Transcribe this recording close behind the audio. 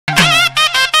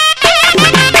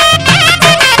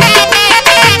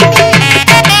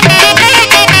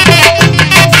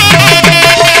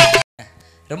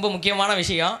ரொம்ப முக்கியமான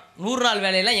விஷயம். 100 நாள்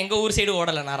வேலையெல்லாம் எங்கள் ஊர் சைடு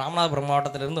ஓடலை. நான் ராமநாதபுரம்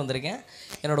மாவட்டத்திலேருந்து வந்திருக்கேன்.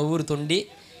 என்னோடய ஊர் தொண்டி.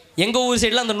 எங்கள் ஊர்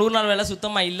சைடில் அந்த 100 நாள் வேலை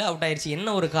சுத்தமாக இல்லை, அவுட் ஆயிடுச்சு.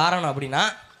 என்ன ஒரு காரணம் அப்படின்னா,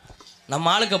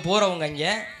 நம்ம ஆளுக்கு போகிறவங்க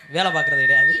இங்கே வேலை பார்க்குறது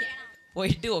கிடையாது.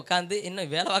 போயிட்டு உட்காந்து என்ன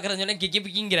வேலை பார்க்குறதுன்னு சொன்னால் கிக்கி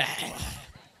பிக்கிங்கிற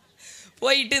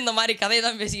போயிட்டு இந்த மாதிரி கதையை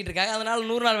தான் பேசிக்கிட்டு இருக்காங்க. அதனால்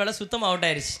 100 நாள் வேலை சுத்தமாக அவுட்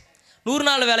ஆயிடுச்சு. 100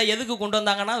 நாள் வேலை எதுக்கு கொண்டு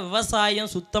வந்தாங்கன்னா,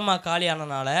 விவசாயம் சுத்தமாக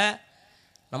காலியானனால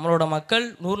நம்மளோட மக்கள்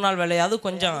 100 நாள் வேலையாவது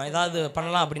கொஞ்சம் ஏதாவது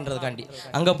பண்ணலாம் அப்படின்றதுக்காண்டி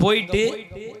அங்கே போயிட்டு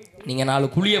நீங்கள் 4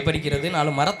 குழியை பறிக்கிறது,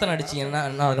 4 மரத்தை நடிச்சிங்கன்னா,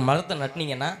 4 மரத்தை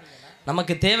நட்டினீங்கன்னா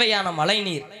நமக்கு தேவையான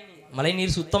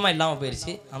மழைநீர் சுத்தமாக இல்லாமல்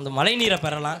போயிடுச்சு. அந்த மழைநீரை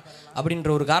பெறலாம்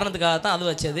அப்படின்ற ஒரு காரணத்துக்காக தான் அது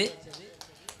வச்சது.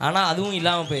 ஆனால் அதுவும்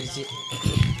இல்லாமல் போயிடுச்சு.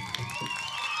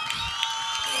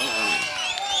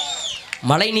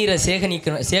 மழைநீரை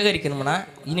சேகரிக்கணும்னா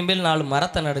இனிமேல் 4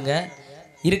 மரத்தை நடுங்க,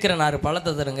 இருக்கிற 4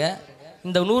 பழத்தை தருங்க.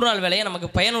 இந்த 100 நாள் வேலையை நமக்கு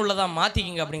பயனுள்ளதாக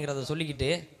மாற்றிக்கிங்க அப்படிங்கிறத சொல்லிக்கிட்டு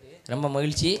ரொம்ப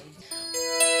மகிழ்ச்சி.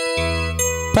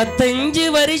 15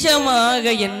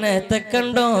 வருஷமாக என்னத்தை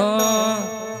கண்டோம்,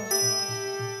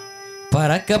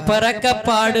 பறக்க பறக்க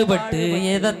பாடுபட்டு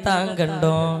எதைத்தான்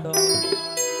கண்டோம்,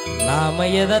 நாம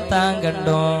எதைத்தான்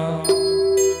கண்டோம்.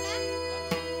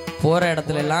 போகிற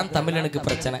இடத்துல எல்லாம் தமிழனுக்கு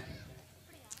பிரச்சனை,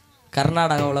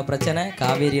 கர்நாடகாவில் பிரச்சனை,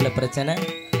 காவேரியில் பிரச்சனை,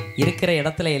 இருக்கிற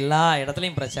இடத்துல எல்லா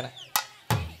இடத்துலையும் பிரச்சனை.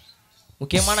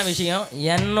 முக்கியமான விஷயம்,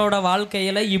 என்னோட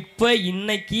வாழ்க்கையில் இப்போ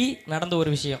இன்னைக்கு நடந்த ஒரு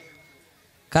விஷயம்.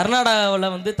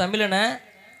 கர்நாடகாவில் வந்து தமிழ்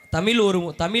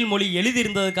மொழி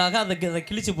எழுதியிருந்ததுக்காக அதை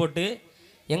கிழிச்சு போட்டு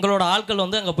எங்களோட ஆட்கள்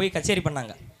வந்து அங்கே போய் கச்சேரி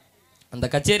பண்ணாங்க. அந்த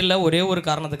கச்சேரியில் ஒரே ஒரு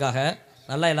காரணத்துக்காக,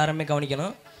 நல்லா எல்லாருமே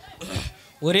கவனிக்கணும்,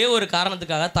 ஒரே ஒரு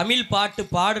காரணத்துக்காக தமிழ் பாட்டு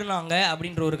பாடுனாங்க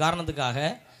அப்படின்ற ஒரு காரணத்துக்காக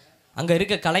அங்கே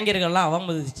இருக்க கலைஞர்கள்லாம்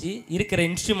அவமதித்து இருக்கிற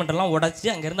இன்ஸ்ட்ருமெண்ட்டெல்லாம் உடச்சி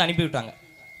அங்கேருந்து அனுப்பிவிட்டாங்க.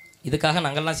 இதுக்காக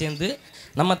நாங்கள்லாம் சேர்ந்து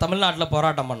நம்ம தமிழ்நாட்டில்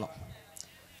போராட்டம் பண்ணோம்.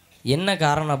 என்ன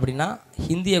காரணம் அப்படின்னா,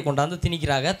 ஹிந்தியை கொண்டாந்து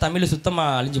திணிக்கிறாங்க, தமிழ்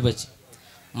சுத்தமாக அழிஞ்சு போச்சு.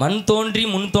 மண் தோன்றி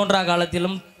முன் தோன்றா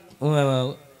காலத்திலும்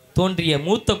தோன்றிய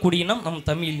மூத்த குடியினம் நம்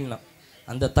தமிழ் இனம்.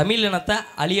 அந்த தமிழ் இனத்தை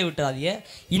அழிய விட்டாதிய.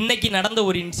 இன்றைக்கி நடந்த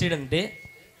ஒரு இன்சிடெண்ட்டு,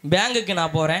 பேங்குக்கு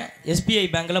நான் போகிறேன். எஸ்பிஐ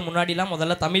பேங்கில் முன்னாடிலாம்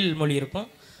முதல்ல தமிழ் மொழி இருக்கும்,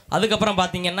 அதுக்கப்புறம்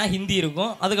பார்த்திங்கன்னா ஹிந்தி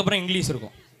இருக்கும், அதுக்கப்புறம் இங்கிலீஷ்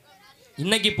இருக்கும்.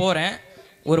 இன்றைக்கி போகிறேன்,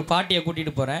 ஒரு பாட்டியை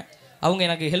கூட்டிகிட்டு போகிறேன். அவங்க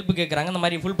எனக்கு ஹெல்ப் கேட்குறாங்க, இந்த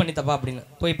மாதிரி ஃபுல் பண்ணி தப்பா அப்படின்னு.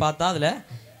 போய் பார்த்தா அதில்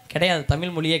கிடையாது,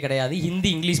 தமிழ் மொழியே கிடையாது, ஹிந்தி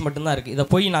இங்கிலீஷ் மட்டும்தான் இருக்குது. இதை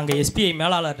போய் நாங்கள் எஸ்பிஐ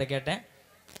மேலாளர்கிட்ட கேட்டேன்.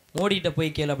 மோடிகிட்ட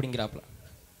போய் கேளு அப்படிங்கிறாப்புல,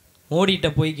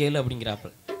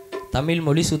 தமிழ்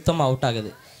மொழி சுத்தமாக அவுட்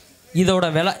ஆகுது. இதோட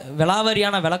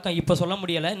விலாவரியான விளக்கம் இப்போ சொல்ல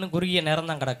முடியலை, இன்னும் குறுகிய நேரம்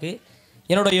தான் கிடக்கு.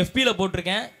 என்னோடய எஃபியில்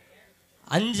போட்டிருக்கேன்.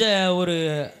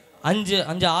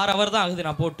 5-6 ஹவர் தான் ஆகுது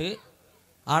நான் போட்டு.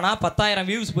 ஆனால் 10,000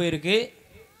 வியூஸ் போயிருக்கு.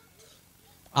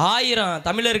 1000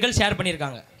 தமிழர்கள் ஷேர்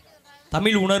பண்ணியிருக்காங்க.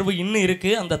 தமிழ் உணர்வு இன்னும்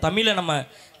இருக்குது. அந்த தமிழை நம்ம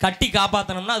கட்டி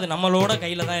காப்பாற்றணும்னா அது நம்மளோட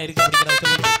கையில் தான் இருக்குது அப்படிங்கிறத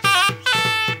சொல்லி,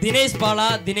 தினேஷ்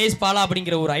பாலா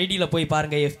அப்படிங்கிற ஒரு ஐடியில் போய்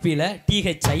பாருங்கள். எஃபியில்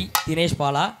THI தினேஷ்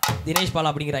பாலா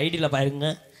அப்படிங்கிற ஐடியில்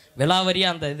பாருங்கள்.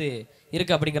 விலாவரியாக அந்த இது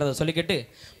இருக்குது அப்படிங்கிறத சொல்லிக்கிட்டு,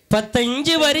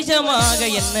 15 வருஷமாக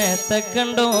என்னத்தை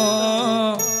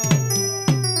கண்டோம்,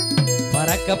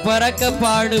 பறக்க பறக்க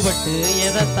பாடுபட்டு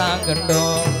எதைத்தான்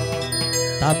கண்டோம்,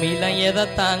 தமிழன்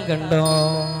எதைத்தான்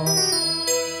கண்டோம்.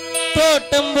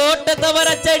 தோட்டம் போட்ட தவற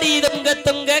செடி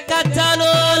தொங்க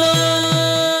காய்ச்சாலும்,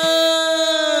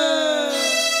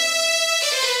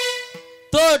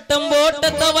 தோட்டம் போட்ட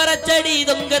தவற செடி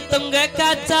தொங்க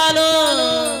காய்ச்சாலும்,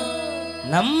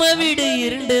 நம்ம வீடு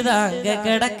இருண்டுதாங்க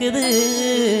கிடக்குது,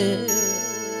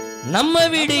 நம்ம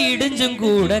வீடு இடிஞ்சும்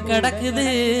கூட கிடக்குது.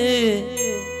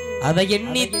 அதை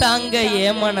எண்ணி தாங்க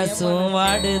என் மனசும்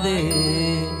வாடுது,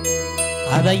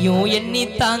 அதையும் எண்ணி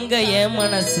தாங்க என்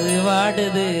மனசு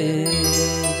வாடுது.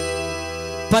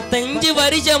 15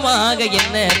 வருஷமாக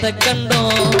என்னத்தை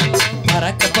கண்டோம்,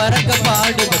 பறக்க பறக்க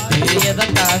பாடுபட்டு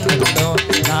எதைத்தான் கண்டோம்,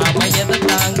 நாம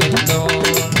எதைத்தான் கண்டோம்.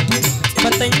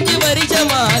 15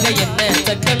 வருஷமாக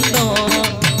என்னத்தை கண்டோம்,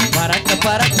 பறக்க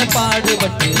பறக்க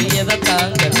பாடுபட்டு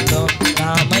எதைத்தான் கண்டோம்,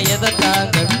 நாம எதைத்தான்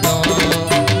கண்டோம்.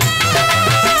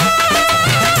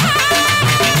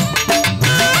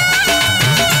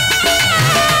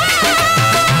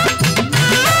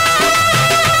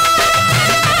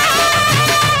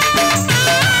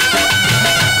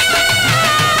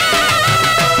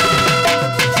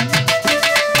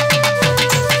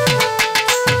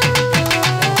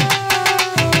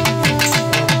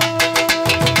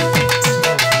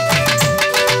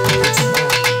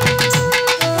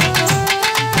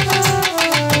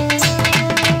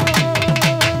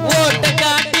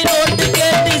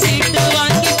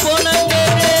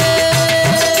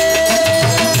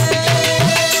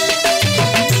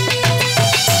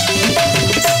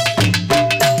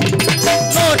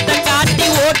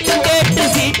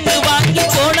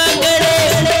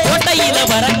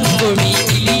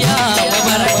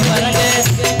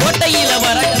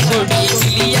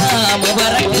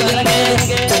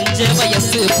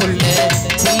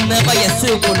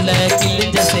 வயசுக்குள்ள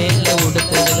கிழிஞ்ச சேல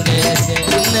உடுத்துதுங்க,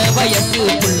 சின்ன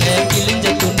வயசுக்குள்ள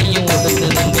கிழிஞ்ச துணியும்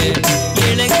உடுத்துதுங்க.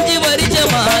 இளைஞ்சி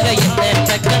வருஷமாக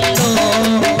என்ன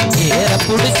கண்டோம், ஏற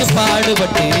புடிச்சு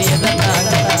பாடுபட்டு எதை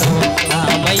தாங்கணும்,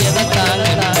 நாம எதை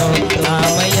தாங்கணும்,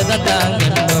 நாம எதை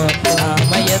தாங்கணும்,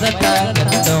 நாம எதை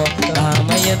தாங்கணும்,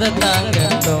 நாம எதை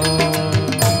தாங்கணும்.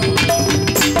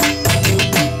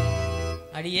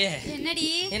 அடியே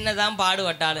என்னதான்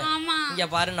பாடுபட்டாலும் இங்க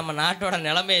பாரு, நம்ம நாட்டோட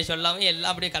நிலைமையை சொல்லாம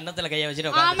எல்லாம் அப்படியே கன்னத்துல கைய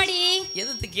வச்சுட்டு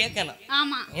எதிர்த்து கேட்கணும்.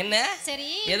 என்ன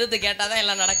எதிர்த்து கேட்டாதான்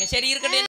எல்லாம் நடக்கும். சரி இருக்கட்டும்.